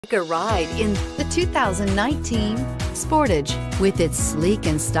Take a ride in the 2019 Sportage. With its sleek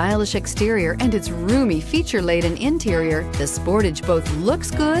and stylish exterior and its roomy feature-laden interior, the Sportage both looks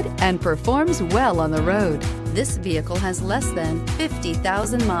good and performs well on the road. This vehicle has less than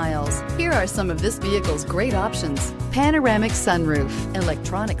 50,000 miles. Here are some of this vehicle's great options: panoramic sunroof,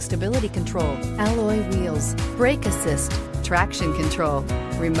 electronic stability control, alloy wheels, brake assist, traction control,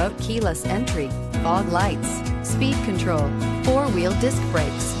 remote keyless entry, fog lights, speed control, four-wheel disc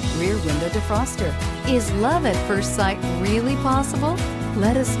brakes, rear window defroster. Is love at first sight really possible?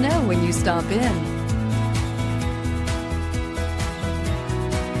 Let us know when you stop in.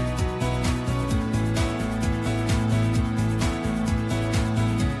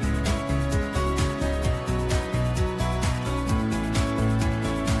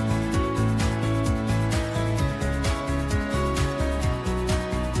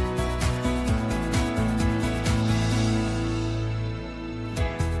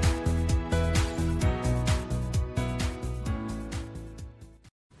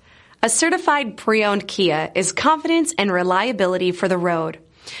 A certified pre-owned Kia is confidence and reliability for the road.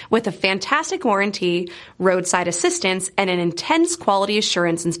 With a fantastic warranty, roadside assistance, and an intense quality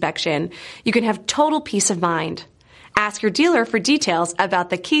assurance inspection, you can have total peace of mind. Ask your dealer for details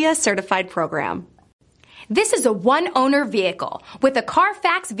about the Kia Certified program. This is a one-owner vehicle with a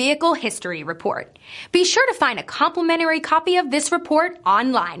Carfax Vehicle History Report. Be sure to find a complimentary copy of this report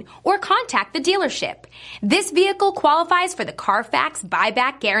online or contact the dealership. This vehicle qualifies for the Carfax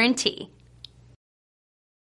Buyback Guarantee.